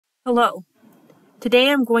Hello.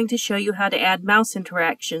 Today I'm going to show you how to add mouse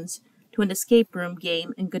interactions to an escape room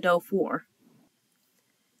game in Godot 4.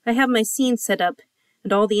 I have my scene set up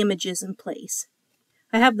and all the images in place.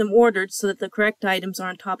 I have them ordered so that the correct items are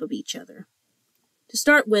on top of each other. To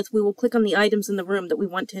start with, we will click on the items in the room that we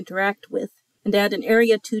want to interact with and add an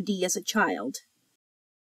Area 2D as a child.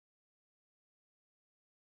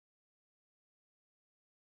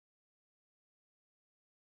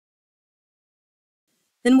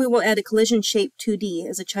 Then we will add a collision shape 2D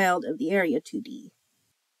as a child of the Area 2D.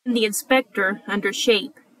 In the inspector, under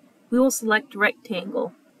Shape, we will select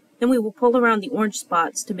Rectangle. Then we will pull around the orange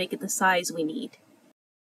spots to make it the size we need.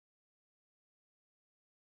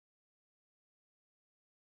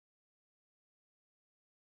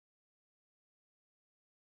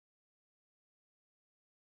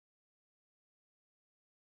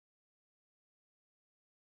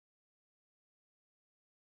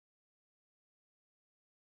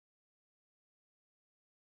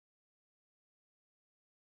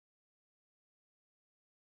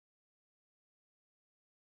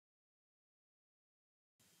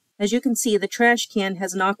 As you can see, the trash can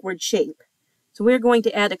has an awkward shape, so we're going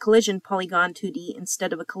to add a collision polygon 2D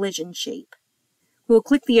instead of a collision shape. We'll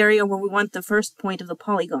click the area where we want the first point of the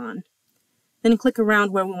polygon, then click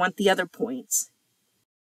around where we want the other points.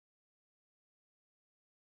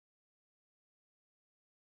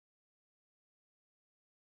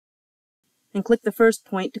 And click the first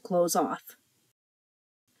point to close off.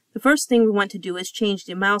 The first thing we want to do is change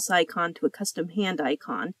the mouse icon to a custom hand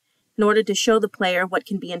icon in order to show the player what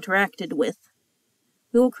can be interacted with.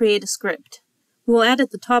 We will create a script. We will add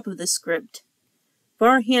at the top of this script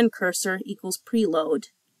var hand cursor equals preload,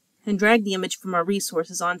 and drag the image from our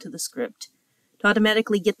resources onto the script to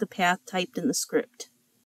automatically get the path typed in the script.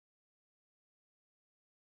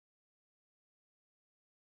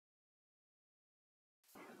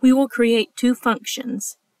 We will create two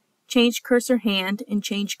functions, change cursor hand and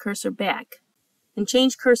change cursor back. In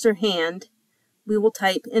change cursor hand, we will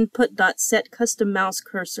type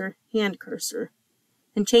input.setCustomMouseCursor hand cursor.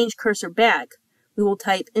 In change cursor back, we will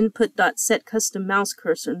type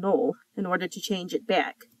input.setCustomMouseCursor null in order to change it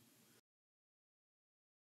back.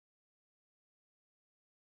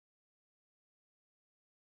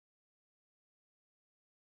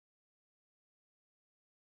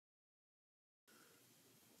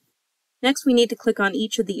 Next, we need to click on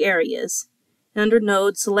each of the areas, and under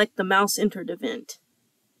Node, select the Mouse Entered event.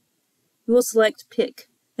 We will select Pick,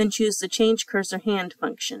 then choose the Change Cursor Hand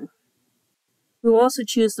function. We will also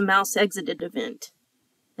choose the Mouse Exited event,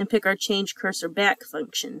 and pick our Change Cursor Back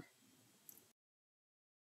function.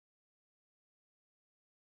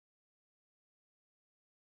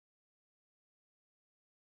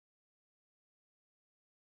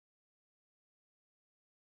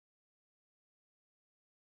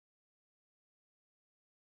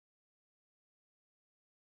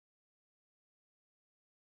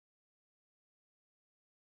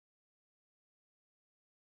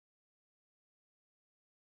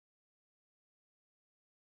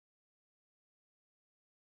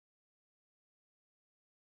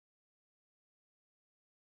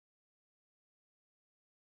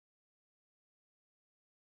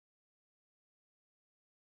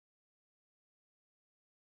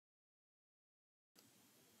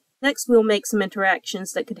 Next, we will make some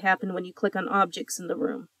interactions that could happen when you click on objects in the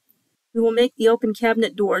room. We will make the open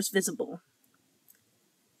cabinet doors visible.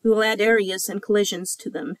 We will add areas and collisions to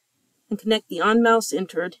them, and connect the on-mouse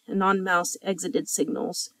entered and on-mouse exited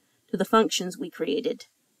signals to the functions we created.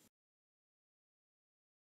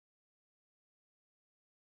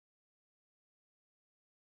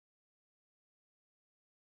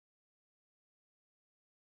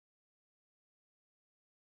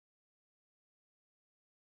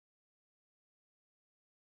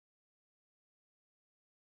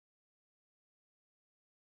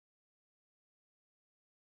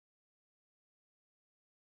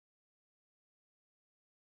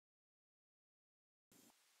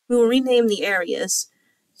 We will rename the areas,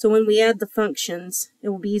 so when we add the functions, it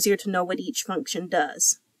will be easier to know what each function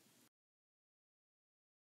does.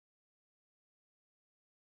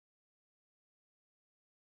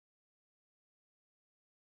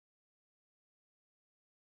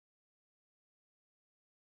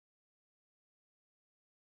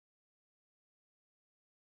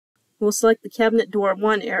 We'll select the Cabinet Door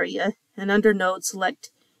 1 area, and under Node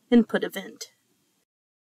select Input Event.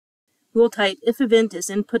 We will type if event is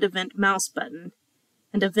input event mouse button,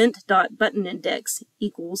 and event.buttonIndex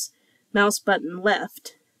equals mouse button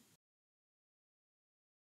left.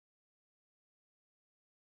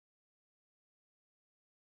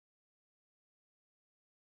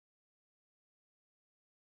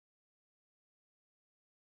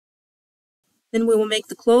 Then we will make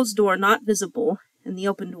the closed door not visible and the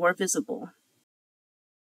open door visible.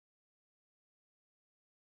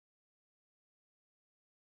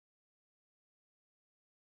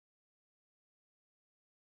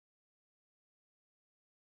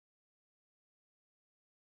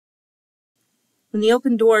 When the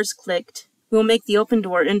open door is clicked, we will make the open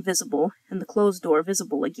door invisible and the closed door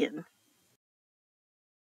visible again.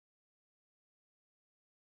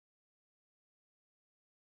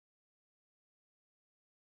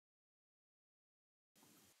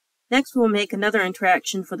 Next, we will make another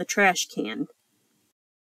interaction for the trash can.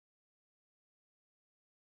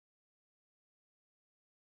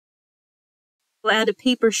 We'll add a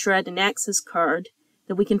paper shred and access card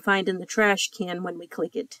that we can find in the trash can when we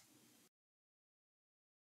click it.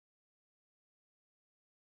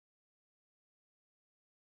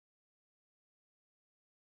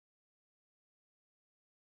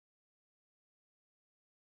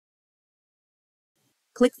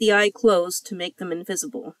 Click the eye closed to make them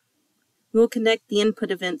invisible. We will connect the input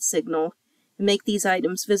event signal and make these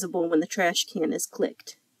items visible when the trash can is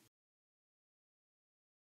clicked.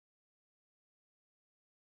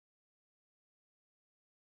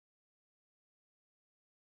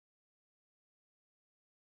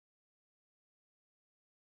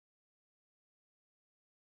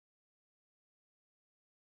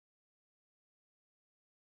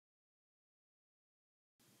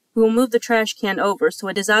 We will move the trash can over so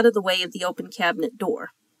it is out of the way of the open cabinet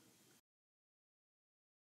door.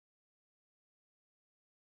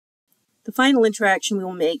 The final interaction we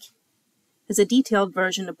will make is a detailed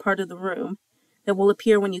version of part of the room that will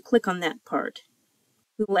appear when you click on that part.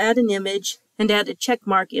 We will add an image and add a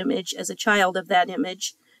checkmark image as a child of that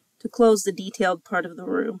image to close the detailed part of the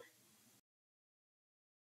room.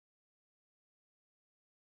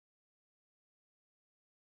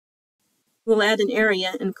 We will add an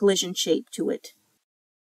area and collision shape to it.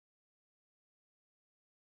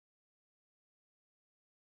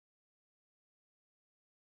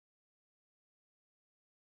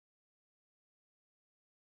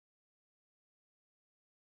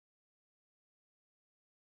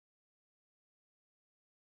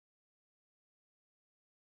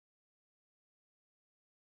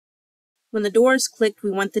 When the door is clicked, we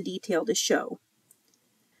want the detail to show.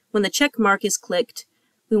 When the check mark is clicked,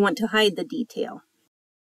 we want to hide the detail.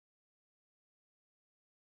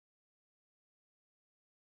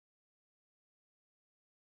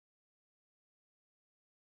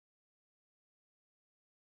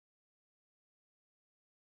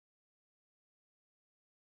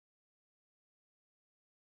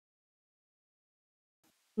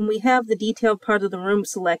 When we have the detailed part of the room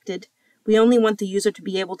selected, we only want the user to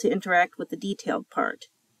be able to interact with the detailed part.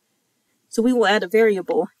 So we will add a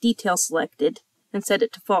variable, detail selected, and set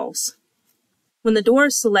it to false. When the door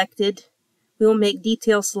is selected, we will make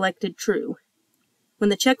detail selected true. When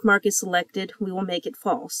the check mark is selected, we will make it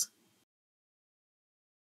false.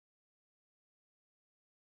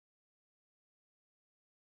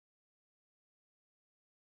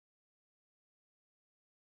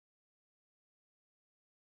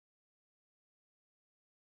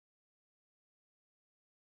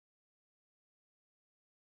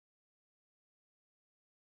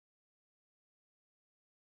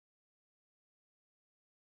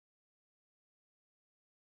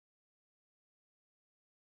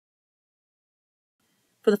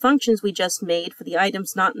 For the functions we just made for the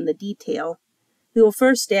items not in the detail, we will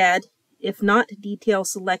first add if not detail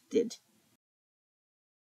selected.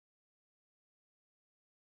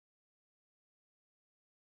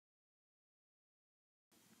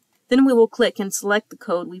 Then we will click and select the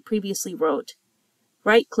code we previously wrote,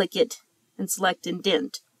 right-click it, and select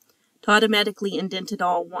Indent to automatically indent it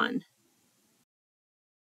all one.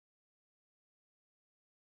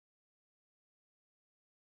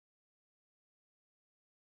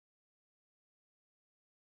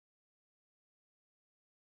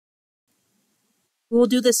 We will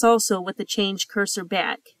do this also with the change cursor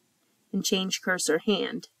back and change cursor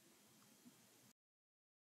hand.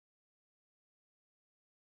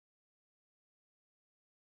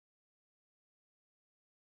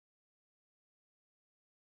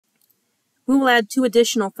 We will add two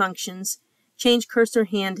additional functions, change cursor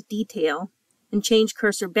hand detail and change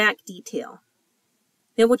cursor back detail.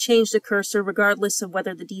 They will change the cursor regardless of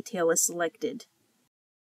whether the detail is selected.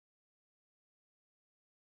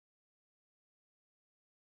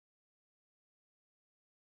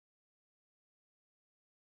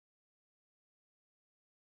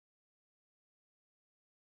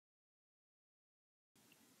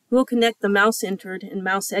 We will connect the mouse entered and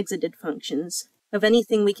mouse exited functions of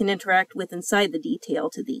anything we can interact with inside the detail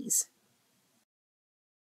to these.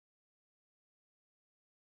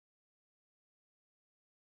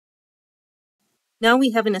 Now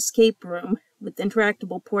we have an escape room with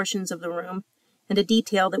interactable portions of the room and a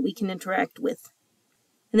detail that we can interact with.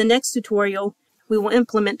 In the next tutorial, we will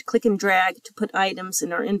implement click and drag to put items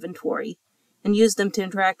in our inventory and use them to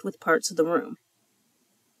interact with parts of the room.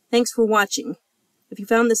 Thanks for watching. If you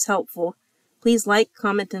found this helpful, please like,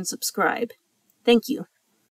 comment, and subscribe. Thank you.